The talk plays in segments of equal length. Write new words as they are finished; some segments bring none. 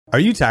Are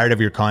you tired of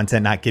your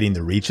content not getting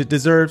the reach it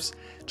deserves?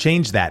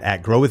 Change that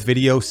at Grow with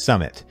Video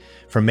Summit.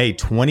 From May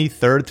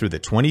 23rd through the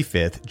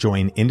 25th,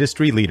 join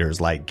industry leaders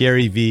like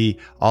Gary Vee,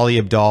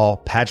 Ali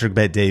Abdaal, Patrick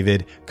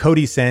Bet-David,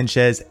 Cody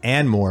Sanchez,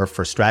 and more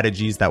for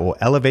strategies that will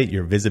elevate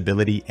your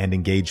visibility and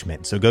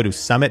engagement. So go to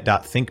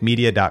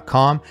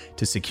summit.thinkmedia.com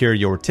to secure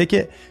your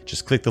ticket.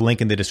 Just click the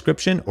link in the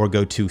description or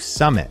go to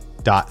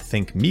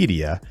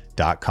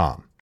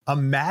summit.thinkmedia.com.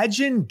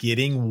 Imagine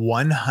getting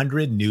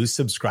 100 new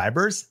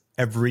subscribers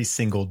every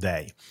single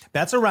day.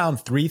 That's around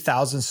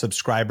 3,000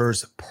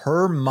 subscribers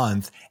per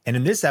month. And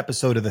in this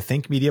episode of the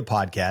Think Media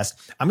podcast,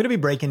 I'm going to be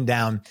breaking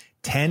down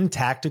 10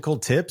 tactical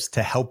tips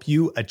to help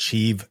you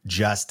achieve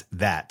just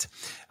that.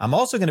 I'm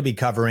also going to be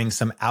covering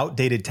some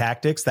outdated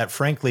tactics that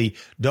frankly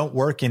don't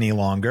work any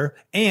longer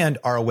and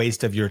are a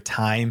waste of your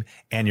time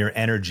and your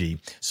energy.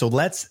 So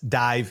let's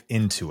dive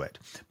into it.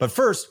 But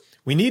first,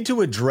 we need to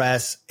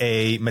address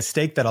a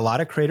mistake that a lot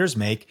of creators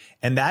make,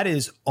 and that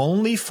is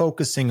only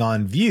focusing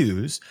on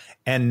views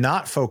and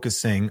not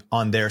focusing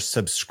on their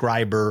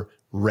subscriber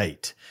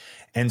rate.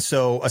 And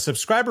so a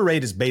subscriber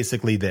rate is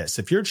basically this.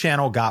 If your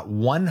channel got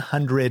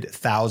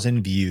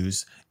 100,000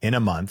 views in a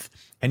month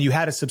and you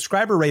had a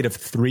subscriber rate of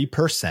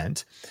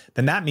 3%,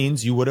 then that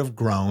means you would have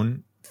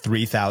grown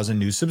 3,000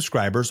 new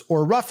subscribers,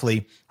 or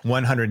roughly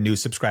 100 new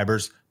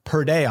subscribers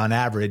per day on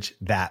average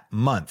that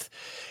month.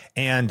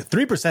 And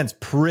 3% is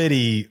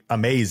pretty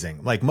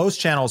amazing. Like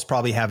most channels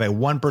probably have a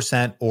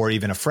 1% or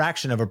even a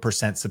fraction of a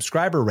percent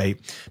subscriber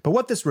rate. But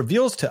what this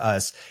reveals to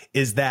us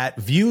is that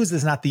views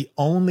is not the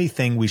only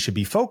thing we should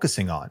be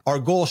focusing on. Our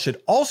goal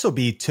should also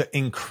be to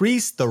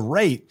increase the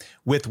rate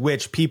with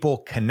which people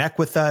connect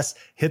with us,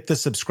 hit the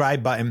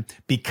subscribe button,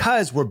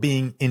 because we're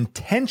being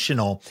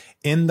intentional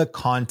in the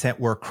content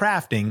we're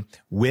crafting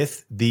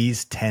with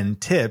these 10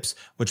 tips,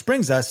 which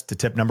brings us to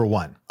tip number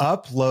 1,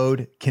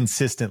 upload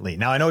consistently.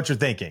 Now, I know what you're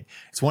thinking.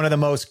 It's one of the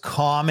most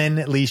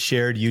commonly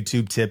shared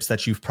YouTube tips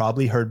that you've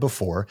probably heard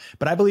before,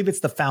 but I believe it's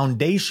the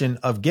foundation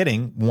of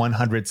getting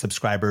 100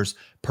 subscribers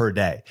per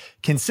day.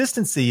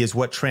 Consistency is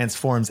what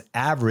transforms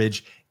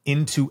average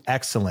into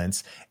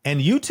excellence. And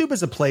YouTube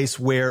is a place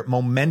where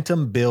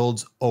momentum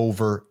builds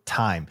over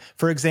time.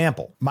 For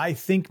example, my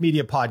Think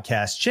Media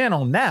podcast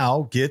channel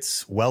now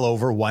gets well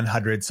over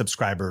 100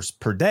 subscribers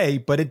per day,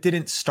 but it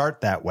didn't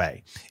start that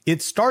way.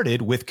 It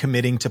started with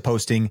committing to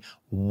posting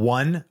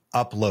one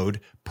upload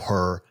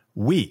per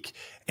week.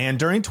 And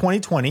during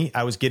 2020,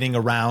 I was getting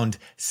around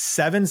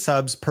 7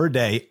 subs per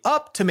day,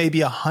 up to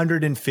maybe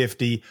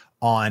 150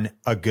 on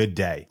a good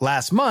day.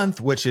 Last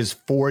month, which is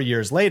 4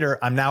 years later,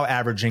 I'm now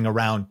averaging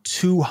around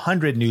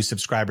 200 new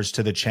subscribers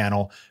to the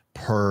channel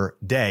per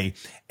day.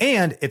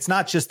 And it's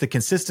not just the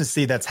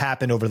consistency that's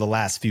happened over the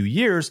last few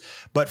years,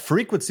 but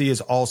frequency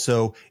is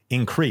also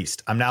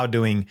increased. I'm now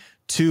doing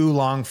 2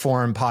 long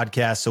form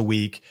podcasts a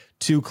week,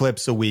 2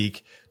 clips a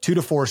week, 2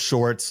 to 4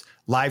 shorts,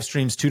 live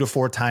streams 2 to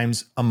 4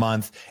 times a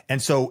month.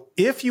 And so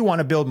if you want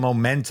to build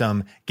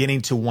momentum, getting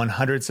to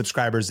 100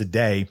 subscribers a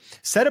day,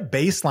 set a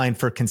baseline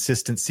for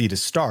consistency to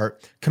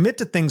start, commit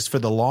to things for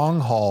the long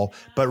haul,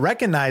 but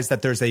recognize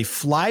that there's a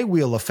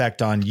flywheel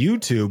effect on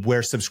YouTube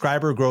where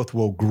subscriber growth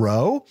will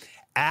grow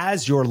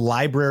as your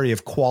library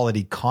of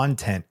quality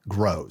content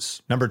grows.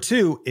 Number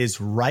 2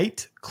 is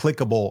write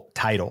clickable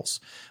titles.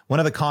 One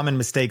of the common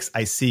mistakes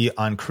I see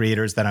on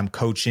creators that I'm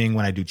coaching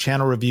when I do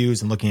channel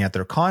reviews and looking at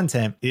their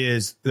content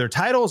is their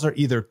titles are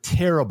either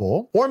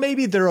terrible or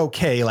maybe they're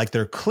okay, like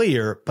they're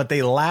clear, but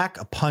they lack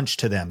a punch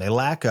to them. They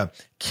lack a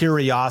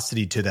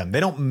curiosity to them. They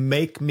don't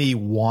make me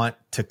want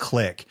to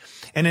click.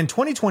 And in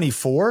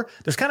 2024,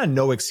 there's kind of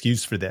no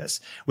excuse for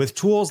this. With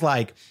tools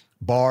like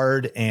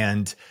Bard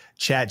and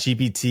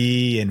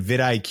ChatGPT and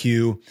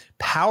vidIQ,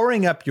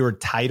 powering up your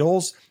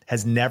titles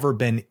has never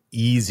been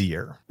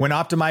easier. When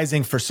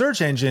optimizing for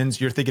search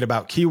engines, you're thinking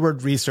about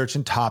keyword research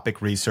and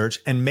topic research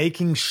and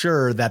making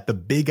sure that the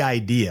big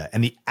idea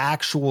and the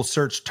actual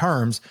search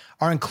terms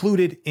are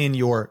included in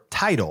your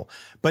title.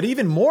 But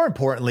even more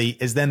importantly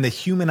is then the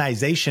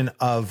humanization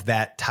of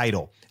that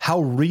title.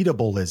 How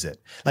readable is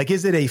it? Like,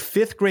 is it a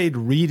 5th grade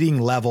reading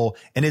level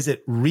and is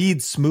it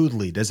read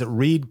smoothly? Does it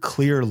read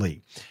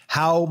clearly?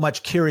 How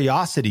much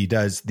curiosity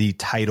does the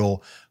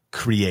title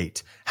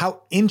create?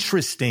 How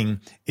interesting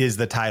is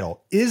the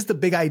title? Is the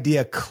big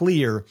idea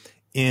clear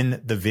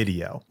in the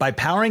video? By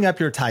powering up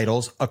your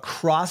titles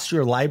across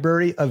your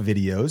library of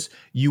videos,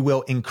 you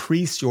will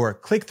increase your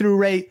click-through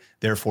rate,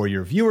 therefore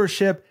your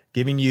viewership,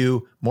 giving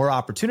you more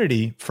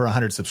opportunity for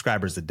 100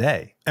 subscribers a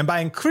day. And by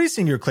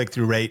increasing your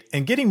click-through rate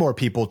and getting more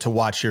people to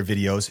watch your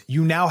videos,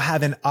 you now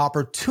have an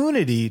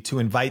opportunity to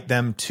invite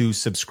them to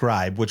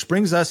subscribe, which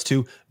brings us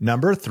to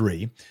number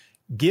 3.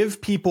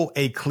 Give people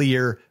a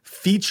clear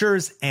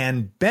features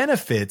and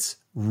benefits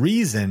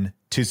reason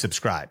to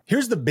subscribe.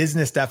 Here's the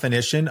business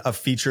definition of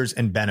features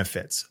and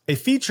benefits. A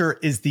feature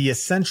is the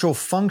essential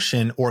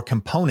function or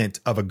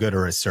component of a good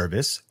or a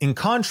service. In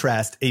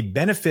contrast, a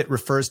benefit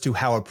refers to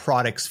how a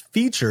product's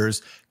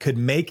features could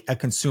make a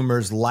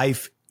consumer's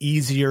life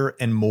easier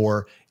and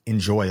more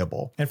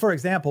enjoyable. And for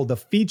example, the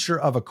feature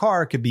of a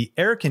car could be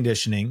air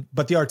conditioning,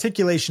 but the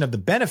articulation of the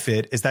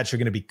benefit is that you're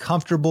going to be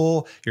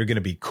comfortable, you're going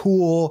to be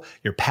cool,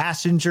 your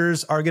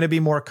passengers are going to be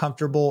more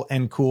comfortable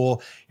and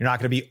cool. You're not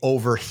going to be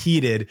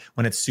overheated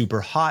when it's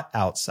super hot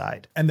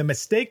outside. And the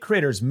mistake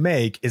creators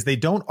make is they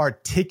don't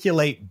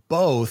articulate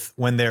both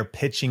when they're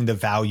pitching the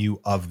value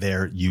of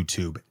their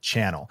YouTube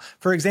channel.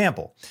 For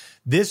example,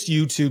 this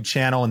YouTube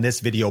channel and this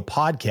video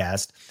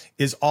podcast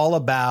is all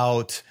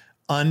about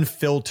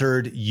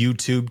unfiltered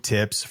YouTube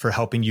tips for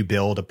helping you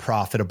build a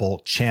profitable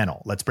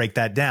channel. Let's break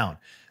that down.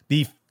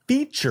 The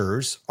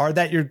features are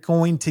that you're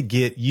going to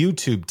get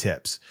YouTube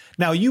tips.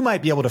 Now, you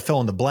might be able to fill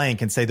in the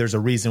blank and say there's a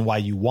reason why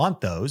you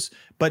want those,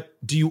 but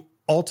do you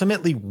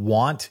ultimately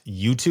want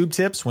YouTube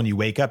tips when you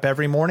wake up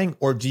every morning,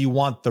 or do you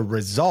want the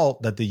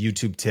result that the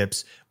YouTube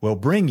tips will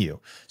bring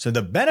you? So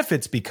the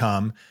benefits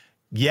become,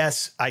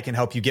 yes, I can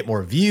help you get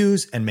more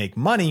views and make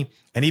money.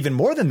 And even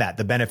more than that,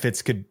 the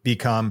benefits could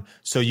become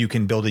so you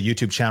can build a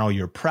YouTube channel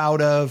you're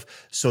proud of,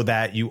 so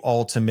that you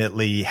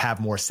ultimately have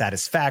more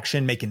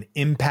satisfaction, make an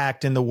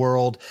impact in the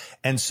world.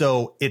 And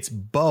so it's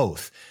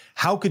both.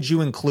 How could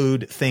you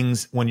include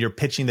things when you're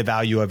pitching the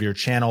value of your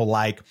channel,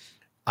 like,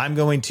 I'm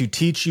going to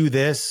teach you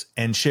this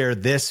and share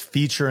this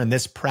feature and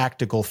this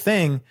practical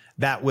thing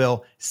that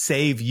will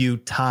save you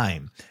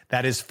time.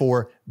 That is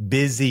for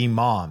busy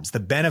moms. The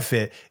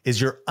benefit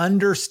is your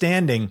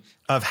understanding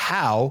of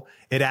how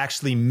it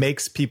actually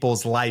makes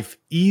people's life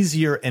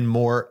easier and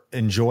more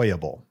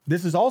enjoyable.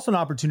 This is also an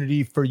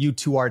opportunity for you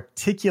to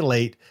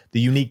articulate the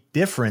unique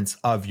difference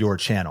of your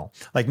channel.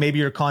 Like maybe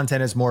your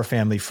content is more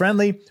family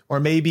friendly, or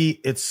maybe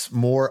it's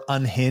more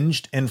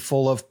unhinged and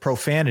full of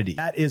profanity.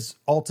 That is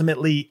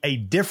ultimately a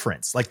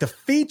difference. Like the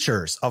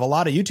features of a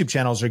lot of YouTube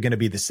channels are going to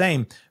be the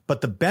same,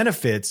 but the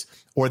benefits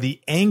or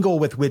the angle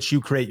with which you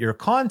create your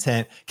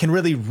content can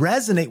really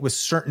resonate with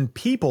certain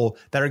people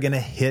that are going to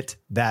hit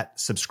that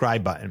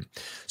subscribe button.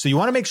 So you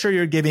want to make sure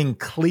you're giving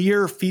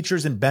clear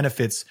features and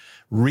benefits,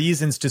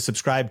 reasons to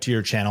subscribe to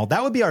your channel.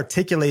 That would be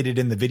articulated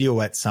in the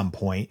video at some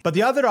point. But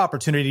the other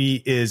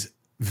opportunity is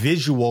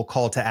visual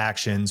call to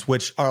actions,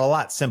 which are a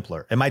lot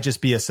simpler. It might just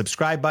be a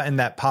subscribe button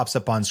that pops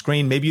up on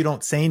screen. Maybe you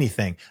don't say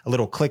anything, a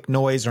little click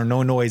noise or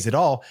no noise at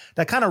all.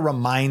 That kind of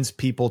reminds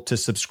people to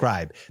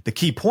subscribe. The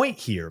key point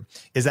here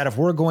is that if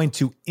we're going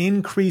to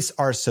increase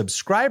our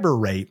subscriber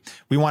rate,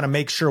 we want to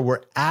make sure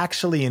we're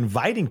actually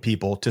inviting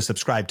people to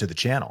subscribe to the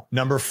channel.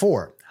 Number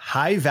 4,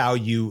 high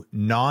value,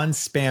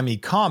 non-spammy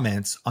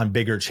comments on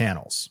bigger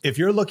channels. If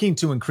you're looking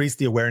to increase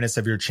the awareness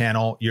of your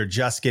channel, you're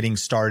just getting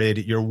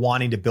started, you're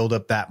wanting to build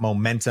up that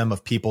momentum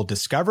of people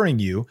discovering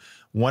you,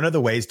 one of the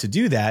ways to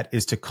do that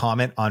is to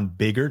comment on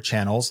bigger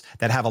channels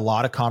that have a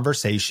lot of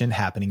conversation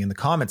happening in the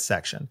comments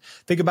section.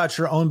 Think about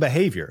your own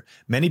behavior.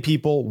 Many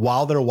people,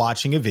 while they're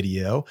watching a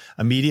video,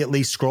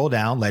 immediately scroll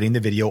down, letting the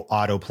video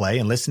autoplay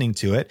and listening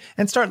to it,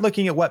 and start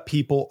looking at what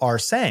people are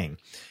saying.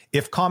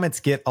 If comments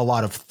get a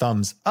lot of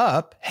thumbs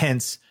up,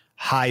 hence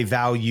high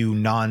value,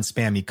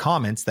 non-spammy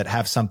comments that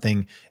have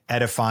something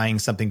edifying,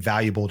 something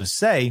valuable to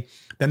say,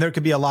 then there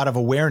could be a lot of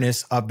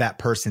awareness of that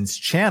person's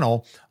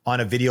channel on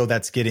a video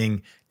that's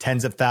getting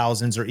tens of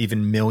thousands or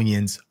even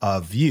millions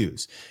of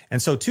views.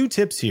 And so 2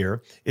 tips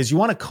here is you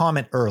want to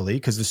comment early,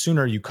 because the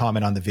sooner you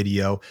comment on the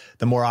video,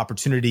 the more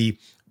opportunity,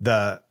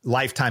 the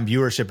lifetime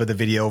viewership of the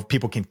video,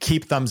 people can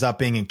keep thumbs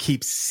upping and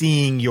keep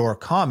seeing your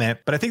comment.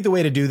 But I think the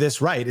way to do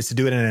this right is to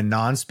do it in a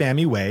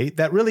non-spammy way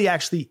that really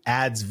actually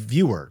adds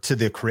viewer to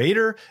the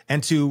creator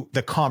and to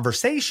the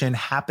conversation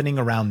happening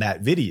around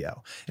that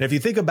video. And if you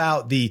think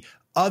about the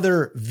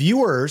other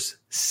viewers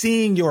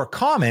seeing your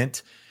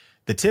comment,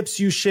 the tips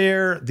you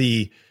share,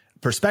 the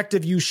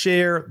perspective you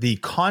share, the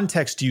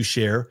context you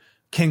share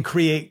can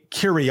create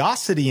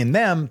curiosity in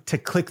them to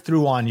click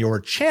through on your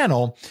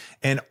channel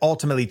and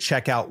ultimately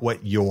check out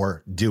what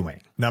you're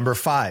doing. Number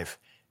 5,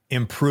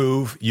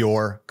 improve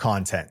your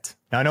content.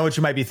 Now, I know what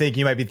you might be thinking.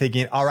 You might be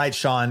thinking, all right,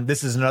 Sean,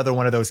 this is another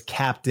one of those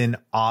Captain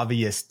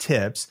Obvious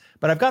tips,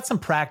 but I've got some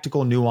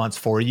practical nuance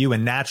for you.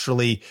 And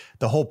naturally,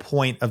 the whole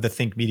point of the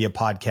Think Media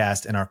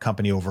podcast and our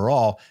company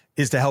overall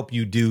is to help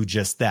you do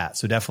just that.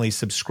 So definitely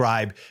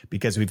subscribe,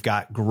 because we've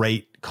got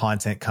great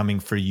content coming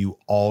for you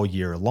all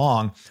year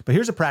long. But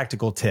here's a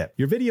practical tip.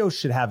 Your video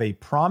should have a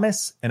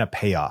promise and a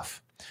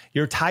payoff.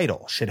 Your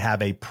title should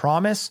have a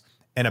promise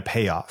and a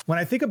payoff. When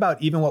I think about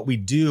even what we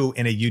do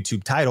in a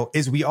YouTube title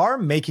is we are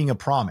making a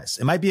promise.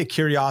 It might be a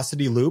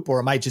curiosity loop, or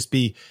it might just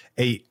be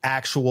a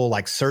actual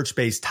like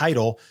search-based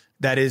title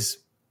that is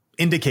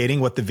indicating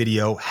what the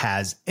video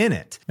has in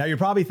it. Now you're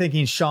probably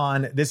thinking,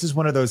 Sean, this is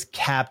one of those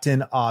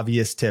Captain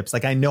Obvious tips.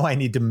 Like, I know I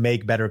need to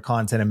make better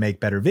content and make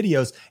better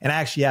videos. And I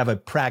actually have a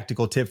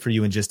practical tip for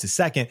you in just a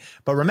second.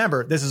 But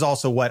remember, this is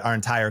also what our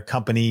entire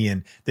company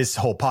and this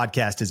whole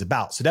podcast is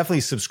about. So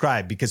definitely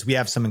subscribe, because we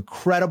have some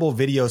incredible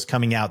videos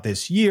coming out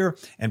this year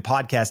and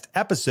podcast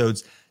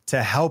episodes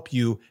to help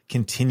you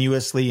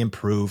continuously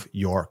improve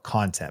your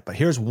content. But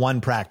here's one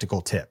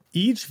practical tip.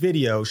 Each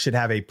video should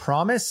have a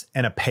promise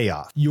and a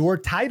payoff. Your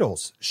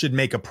titles should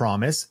make a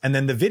promise, and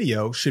then the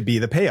video should be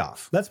the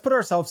payoff. Let's put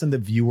ourselves in the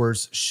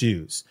viewer's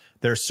shoes.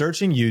 they're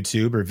searching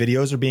YouTube or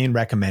videos are being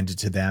recommended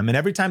to them. And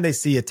every time they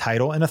see a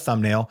title and a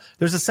thumbnail,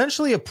 there's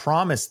essentially a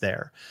promise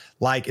there.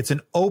 Like it's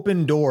an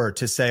open door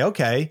to say,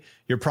 okay,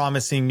 you're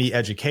promising me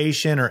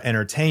education or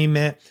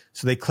entertainment.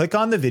 So they click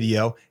on the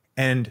video,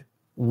 and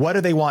what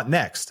do they want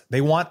next?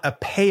 They want a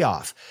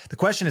payoff. The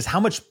question is, how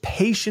much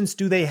patience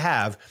do they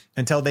have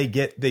until they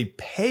get the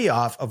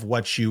payoff of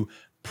what you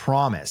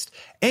promised?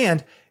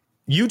 And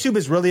YouTube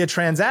is really a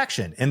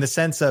transaction in the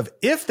sense of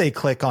if they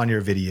click on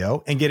your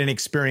video and get an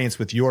experience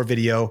with your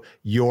video,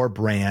 your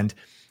brand,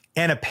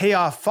 and a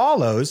payoff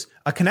follows,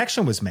 a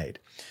connection was made.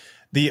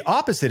 The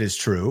opposite is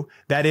true,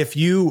 that if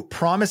you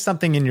promise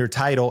something in your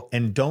title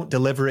and don't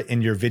deliver it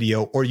in your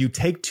video, or you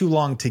take too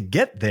long to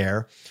get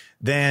there,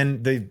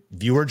 then the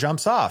viewer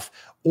jumps off,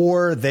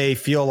 or they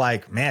feel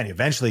like, man, you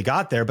eventually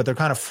got there, but they're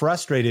kind of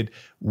frustrated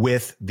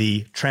with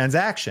the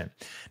transaction.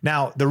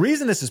 Now, the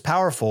reason this is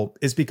powerful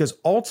is because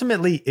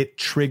ultimately it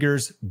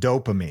triggers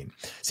dopamine.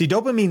 See,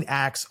 dopamine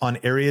acts on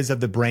areas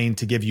of the brain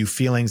to give you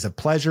feelings of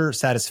pleasure,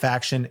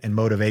 satisfaction, and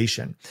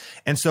motivation.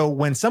 And so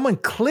when someone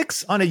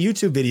clicks on a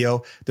YouTube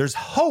video, there's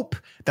hope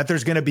that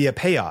there's going to be a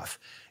payoff.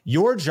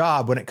 Your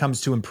job when it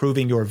comes to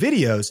improving your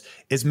videos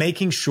is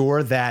making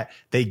sure that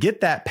they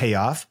get that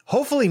payoff,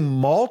 hopefully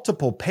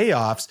multiple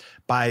payoffs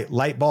by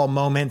light bulb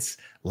moments,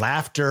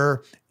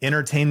 laughter,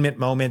 entertainment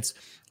moments.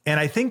 And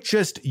I think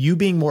just you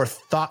being more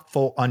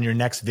thoughtful on your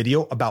next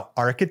video about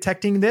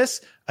architecting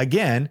this,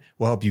 again,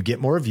 will help you get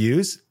more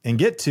views and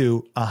get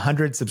to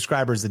 100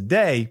 subscribers a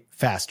day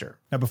faster.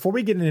 Now, before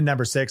we get into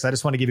number 6, I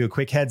just want to give you a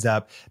quick heads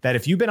up that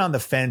if you've been on the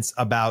fence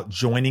about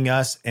joining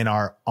us in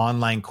our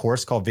online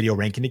course called Video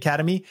Ranking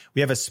Academy, we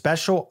have a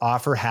special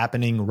offer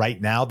happening right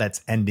now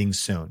that's ending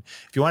soon.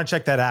 If you want to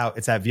check that out,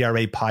 it's at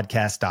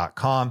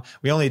vrapodcast.com.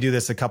 We only do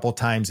this a couple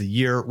times a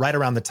year, right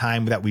around the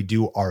time that we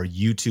do our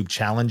YouTube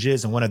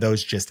challenges, and one of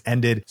those just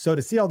ended. So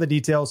to see all the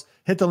details,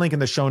 hit the link in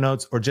the show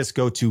notes or just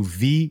go to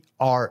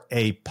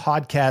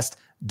vrapodcast.com.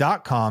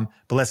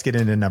 But let's get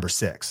into number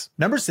 6.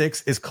 Number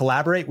 6 is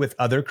collaborate with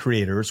other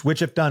creators,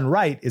 which if done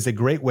right is a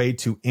great way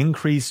to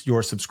increase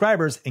your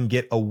subscribers and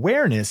get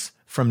awareness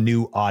from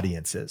new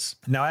audiences.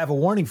 Now I have a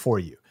warning for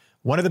you.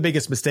 One of the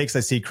biggest mistakes I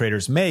see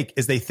creators make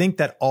is they think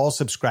that all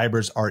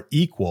subscribers are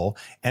equal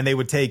and they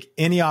would take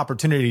any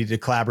opportunity to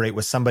collaborate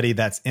with somebody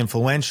that's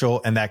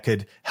influential and that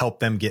could help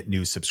them get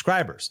new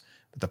subscribers.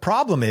 But the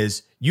problem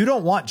is you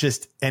don't want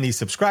just any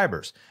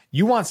subscribers.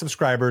 You want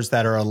subscribers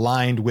that are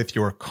aligned with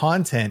your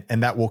content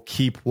and that will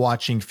keep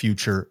watching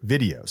future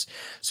videos.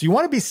 So you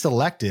want to be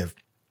selective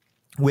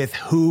with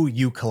who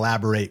you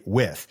collaborate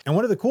with. And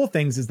one of the cool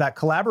things is that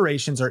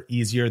collaborations are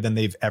easier than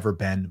they've ever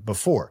been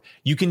before.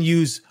 You can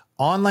use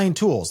online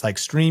tools like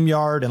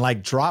StreamYard and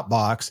like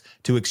Dropbox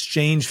to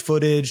exchange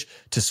footage,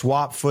 to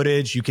swap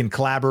footage. You can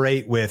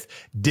collaborate with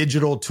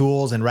digital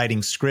tools and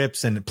writing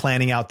scripts and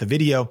planning out the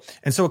video.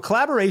 And so a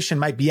collaboration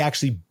might be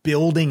actually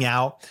building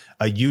out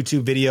a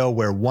YouTube video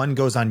where one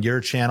goes on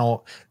your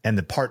channel and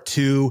the part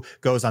 2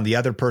 goes on the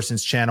other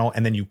person's channel.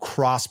 And then you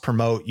cross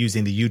promote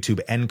using the YouTube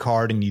end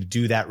card, and you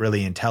do that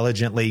really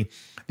intelligently.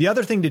 The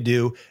other thing to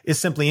do is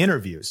simply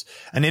interviews.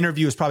 An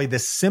interview is probably the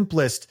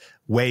simplest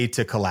way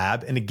to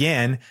collab. And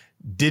again,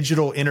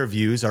 digital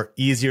interviews are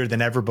easier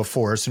than ever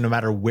before. So no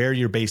matter where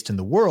you're based in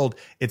the world,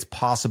 it's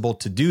possible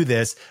to do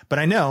this. But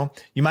I know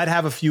you might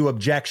have a few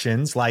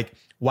objections, like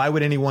why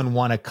would anyone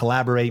want to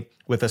collaborate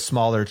with a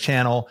smaller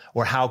channel?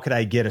 Or how could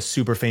I get a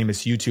super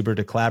famous YouTuber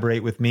to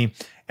collaborate with me?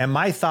 And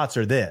my thoughts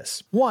are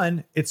this.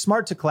 1, it's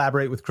smart to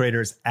collaborate with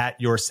creators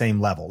at your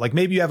same level. Like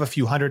maybe you have a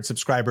few hundred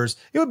subscribers.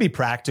 It would be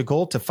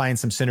practical to find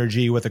some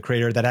synergy with a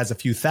creator that has a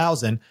few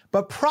thousand,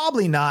 but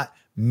probably not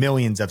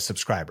millions of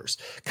subscribers,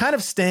 kind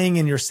of staying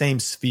in your same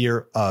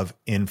sphere of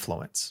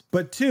influence.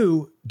 But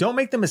 2, don't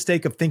make the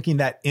mistake of thinking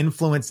that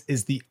influence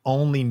is the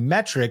only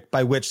metric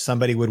by which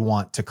somebody would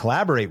want to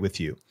collaborate with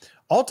you.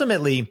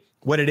 Ultimately,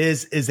 what it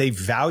is a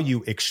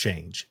value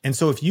exchange. And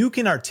so if you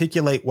can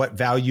articulate what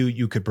value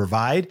you could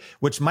provide,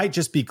 which might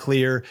just be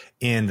clear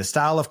in the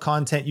style of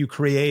content you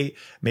create,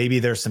 maybe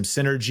there's some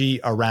synergy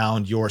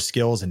around your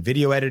skills in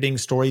video editing,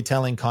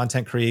 storytelling,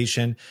 content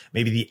creation,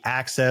 maybe the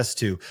access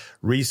to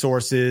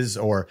resources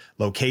or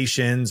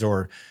locations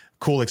or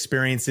cool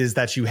experiences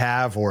that you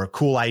have or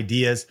cool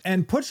ideas,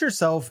 and put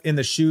yourself in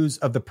the shoes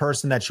of the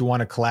person that you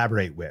want to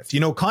collaborate with. You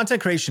know,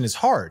 content creation is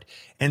hard.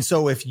 And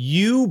so if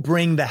you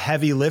bring the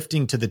heavy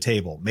lifting to the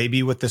table,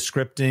 maybe with the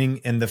scripting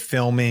and the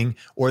filming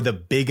or the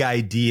big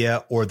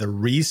idea or the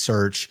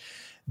research,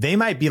 they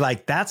might be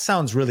like, that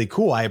sounds really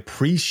cool. I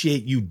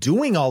appreciate you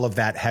doing all of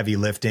that heavy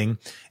lifting.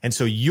 And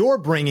so you're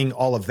bringing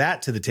all of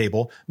that to the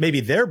table. Maybe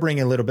they're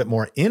bringing a little bit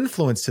more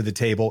influence to the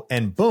table,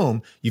 and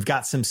boom, you've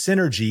got some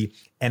synergy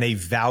and a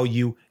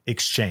value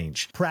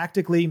exchange.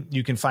 Practically,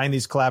 you can find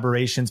these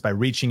collaborations by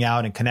reaching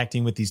out and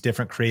connecting with these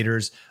different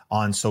creators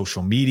on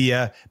social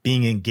media,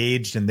 being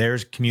engaged in their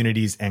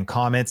communities and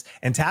comments,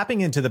 and tapping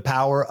into the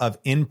power of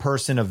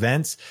in-person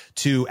events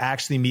to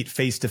actually meet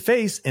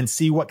face-to-face and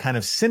see what kind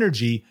of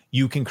synergy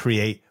you can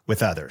create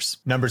with others.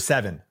 Number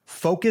 7,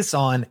 focus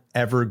on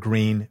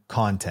evergreen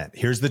content.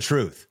 Here's the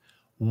truth.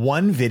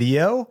 One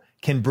video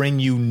can bring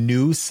you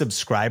new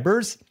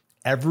subscribers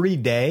every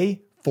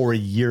day for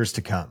years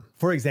to come.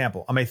 For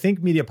example, on my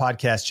Think Media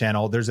podcast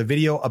channel, there's a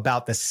video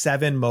about the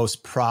 7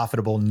 most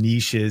profitable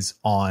niches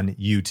on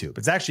YouTube.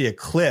 It's actually a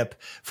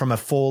clip from a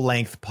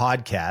full-length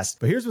podcast,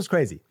 but here's what's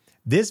crazy.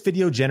 This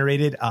video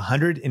generated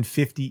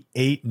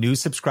 158 new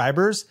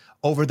subscribers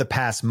over the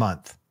past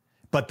month,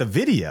 but the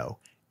video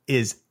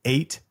is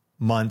 8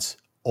 months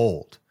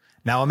old.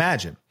 Now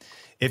imagine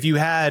if you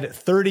had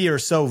 30 or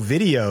so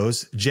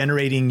videos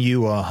generating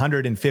you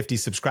 150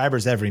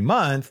 subscribers every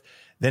month,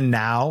 then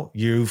now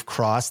you've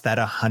crossed that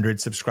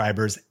 100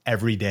 subscribers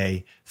every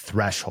day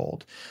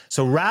threshold.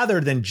 So rather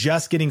than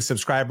just getting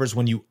subscribers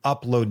when you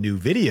upload new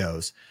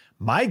videos,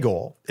 my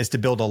goal is to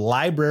build a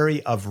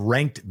library of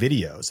ranked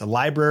videos, a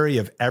library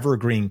of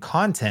evergreen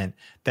content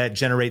that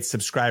generates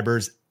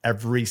subscribers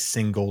every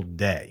single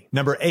day.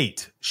 Number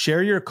 8,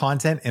 share your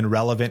content in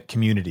relevant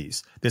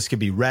communities. This could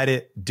be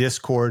Reddit,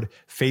 Discord,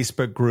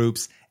 Facebook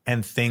groups,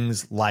 and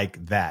things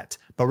like that.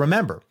 But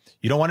remember,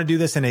 you don't want to do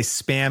this in a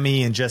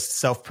spammy and just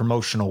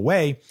self-promotional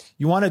way.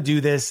 You want to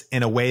do this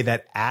in a way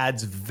that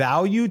adds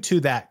value to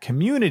that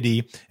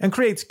community and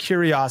creates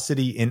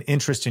curiosity and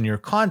interest in your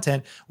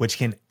content, which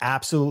can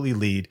absolutely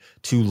lead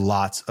to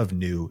lots of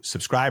new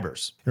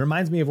subscribers. It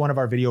reminds me of one of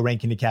our Video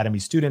Ranking Academy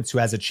students who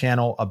has a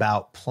channel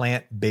about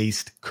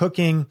plant-based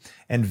cooking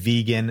and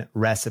vegan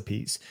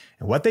recipes.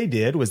 And what they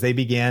did was they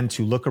began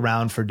to look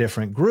around for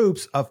different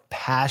groups of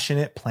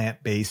passionate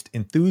plant-based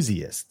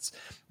enthusiasts.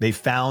 They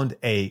found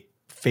a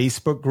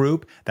Facebook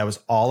group that was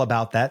all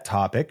about that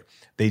topic.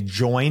 They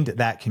joined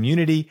that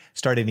community,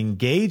 started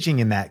engaging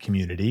in that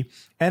community,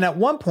 and at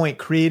one point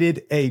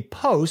created a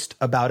post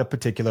about a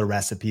particular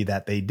recipe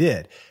that they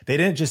did. They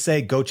didn't just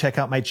say, go check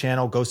out my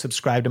channel, go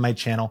subscribe to my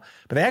channel,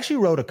 but they actually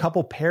wrote a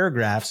couple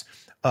paragraphs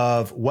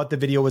of what the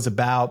video was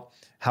about,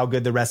 how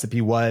good the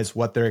recipe was,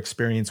 what their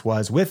experience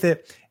was with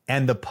it,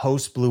 and the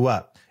post blew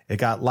up. It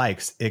got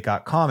likes, it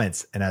got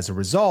comments, and as a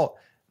result,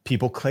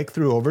 people clicked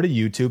through over to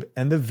YouTube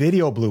and the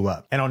video blew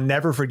up. And I'll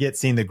never forget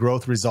seeing the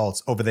growth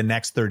results over the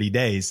next 30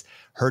 days.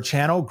 Her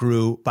channel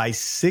grew by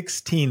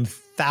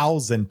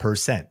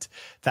 16,000%.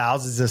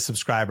 Thousands of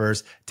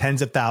subscribers,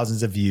 tens of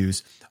thousands of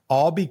views,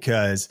 all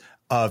because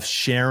of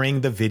sharing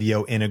the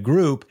video in a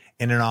group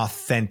in an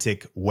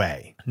authentic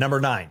way.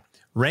 Number 9,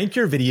 rank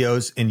your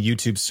videos in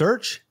YouTube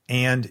search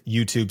and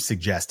YouTube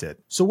suggested.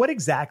 So what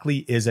exactly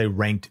is a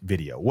ranked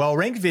video? Well,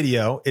 ranked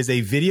video is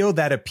a video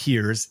that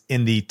appears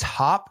in the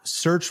top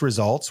search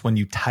results when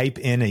you type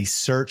in a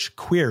search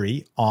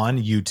query on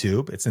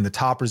YouTube. It's in the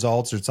top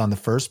results or it's on the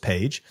first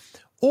page,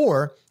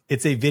 or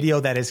it's a video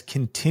that is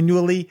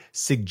continually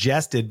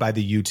suggested by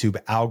the YouTube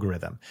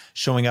algorithm,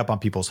 showing up on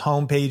people's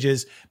home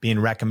pages, being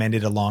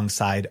recommended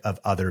alongside of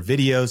other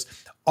videos.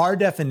 Our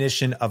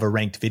definition of a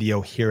ranked video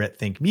here at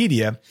Think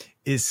Media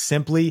is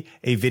simply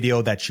a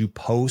video that you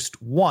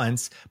post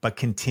once, but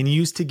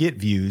continues to get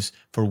views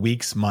for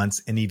weeks,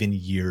 months, and even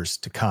years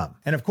to come.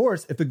 And of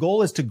course, if the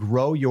goal is to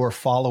grow your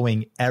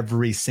following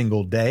every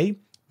single day,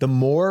 the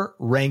more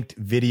ranked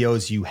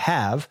videos you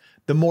have,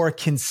 the more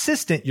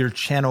consistent your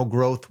channel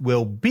growth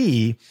will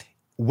be,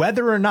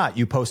 whether or not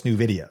you post new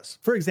videos.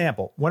 For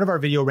example, one of our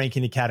Video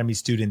Ranking Academy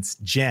students,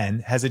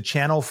 Jen, has a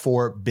channel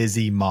for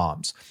busy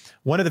moms.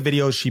 One of the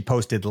videos she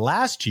posted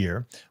last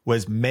year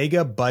was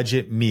mega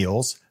budget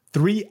meals,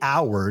 3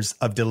 hours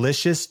of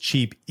delicious,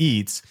 cheap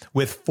eats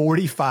with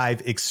 45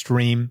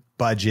 extreme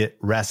budget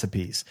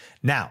recipes.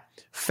 Now,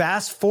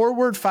 fast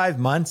forward 5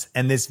 months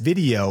and this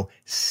video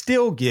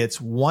still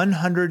gets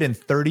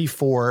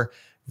 134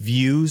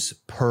 views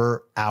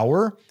per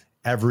hour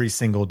every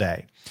single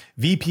day.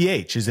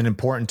 VPH is an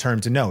important term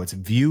to know. It's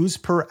views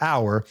per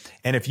hour.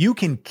 And if you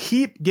can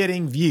keep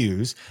getting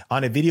views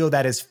on a video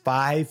that is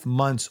 5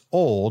 months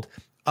old,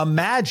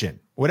 imagine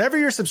whatever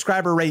your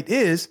subscriber rate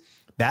is,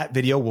 that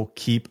video will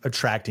keep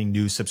attracting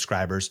new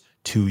subscribers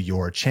to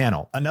your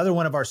channel. Another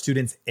one of our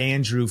students,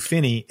 Andrew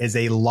Finney, is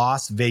a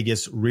Las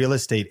Vegas real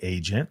estate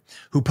agent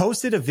who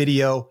posted a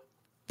video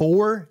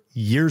 4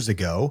 years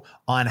ago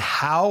on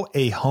how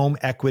a home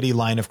equity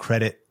line of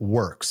credit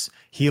works,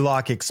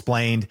 HELOC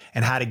explained,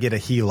 and how to get a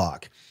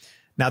HELOC.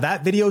 Now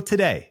that video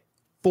today,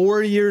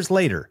 4 years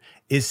later,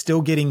 is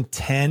still getting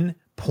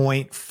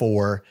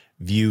 10.4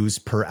 views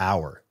per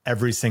hour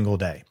every single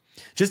day.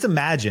 Just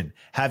imagine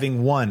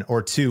having 1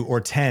 or 2 or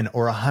 10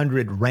 or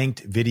 100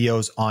 ranked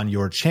videos on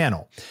your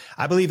channel.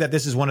 I believe that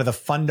this is one of the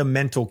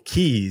fundamental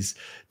keys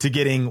to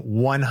getting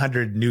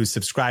 100 new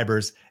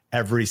subscribers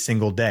every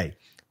single day.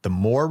 The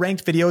more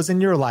ranked videos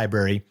in your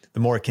library, the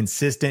more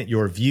consistent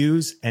your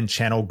views and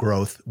channel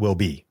growth will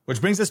be. Which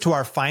brings us to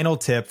our final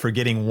tip for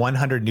getting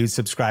 100 new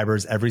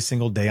subscribers every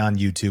single day on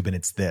YouTube, and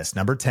it's this.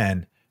 Number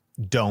 10,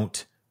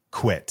 don't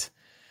quit.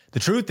 The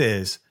truth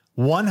is,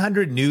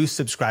 100 new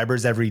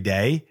subscribers every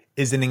day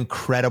is an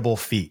incredible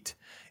feat.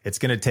 It's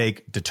going to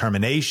take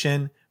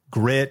determination,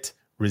 grit,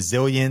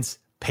 resilience,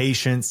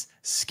 patience,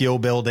 skill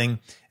building.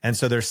 And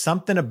so there's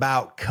something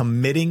about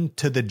committing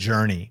to the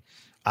journey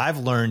I've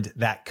learned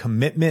that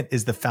commitment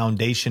is the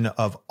foundation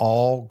of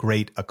all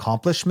great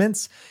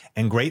accomplishments,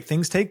 and great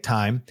things take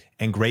time,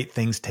 and great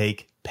things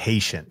take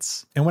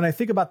patience. And when I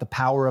think about the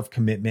power of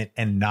commitment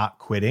and not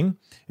quitting,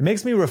 it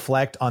makes me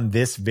reflect on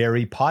this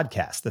very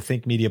podcast, the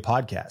Think Media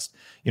podcast.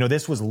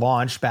 This was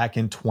launched back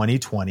in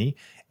 2020.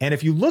 And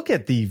if you look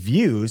at the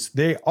views,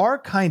 they are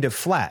kind of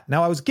flat.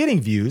 Now, I was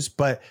getting views,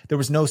 but there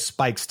was no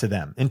spikes to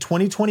them. In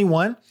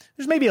 2021,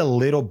 there's maybe a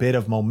little bit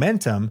of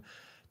momentum.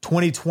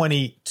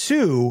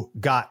 2022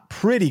 got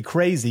pretty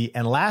crazy.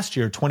 And last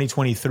year,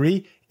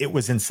 2023, it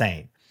was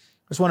insane.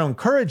 I just want to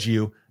encourage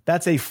you,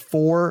 that's a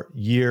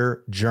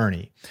 4-year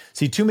journey.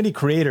 See, too many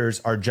creators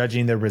are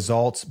judging their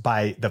results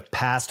by the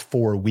past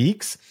 4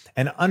 weeks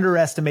and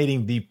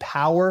underestimating the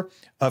power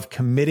of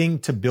committing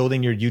to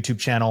building your YouTube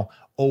channel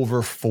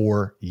over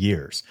 4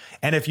 years.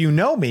 And if you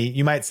know me,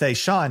 you might say,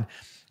 Sean,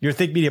 your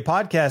Think Media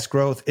podcast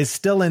growth is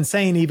still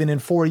insane even in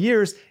 4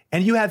 years.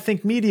 And you had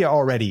Think Media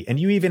already, and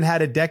you even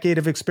had a decade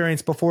of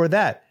experience before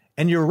that.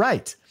 And you're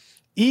right.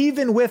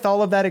 Even with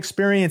all of that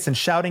experience and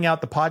shouting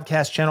out the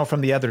podcast channel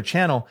from the other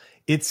channel,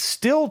 it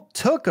still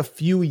took a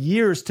few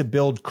years to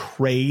build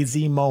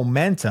crazy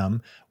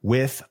momentum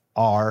with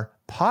our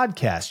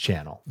podcast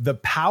channel. The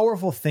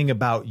powerful thing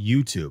about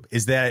YouTube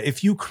is that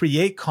if you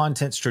create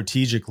content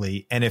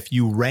strategically and if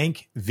you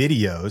rank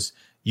videos,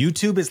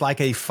 YouTube is like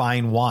a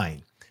fine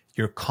wine.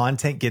 Your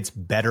content gets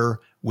better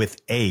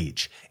with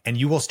age, and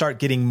you will start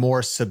getting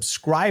more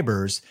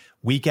subscribers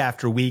week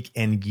after week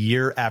and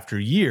year after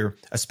year,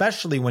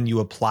 especially when you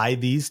apply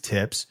these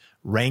tips,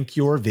 rank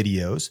your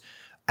videos,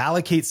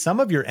 allocate some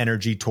of your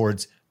energy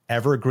towards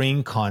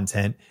evergreen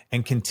content,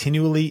 and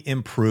continually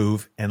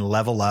improve and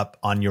level up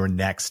on your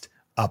next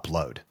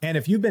upload. And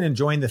if you've been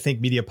enjoying the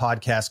Think Media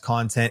podcast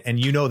content and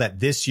you know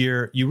that this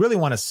year you really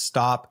want to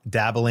stop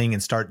dabbling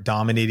and start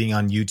dominating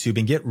on YouTube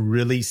and get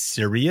really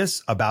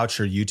serious about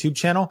your YouTube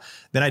channel,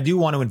 then I do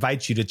want to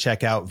invite you to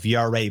check out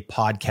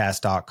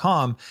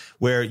vrapodcast.com,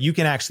 where you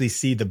can actually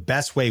see the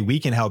best way we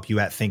can help you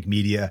at Think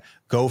Media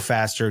go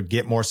faster,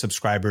 get more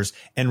subscribers,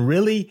 and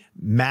really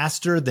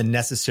master the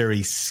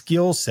necessary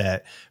skill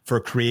set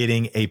for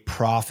creating a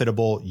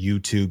profitable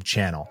YouTube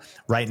channel.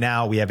 Right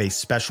now, we have a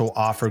special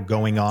offer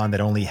going on that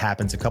only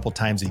happens a couple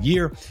times a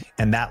year,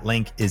 and that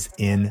link is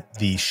in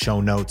the show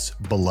notes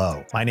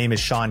below. My name is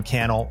Sean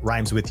Cannell,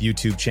 rhymes with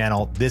YouTube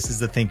channel. This is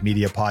the Think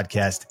Media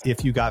podcast.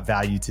 If you got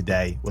value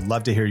today, would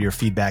love to hear your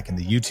feedback in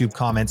the YouTube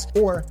comments,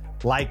 or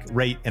like,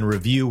 rate, and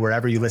review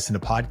wherever you listen to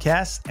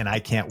podcasts. And I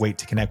can't wait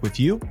to connect with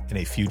you in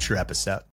a future episode.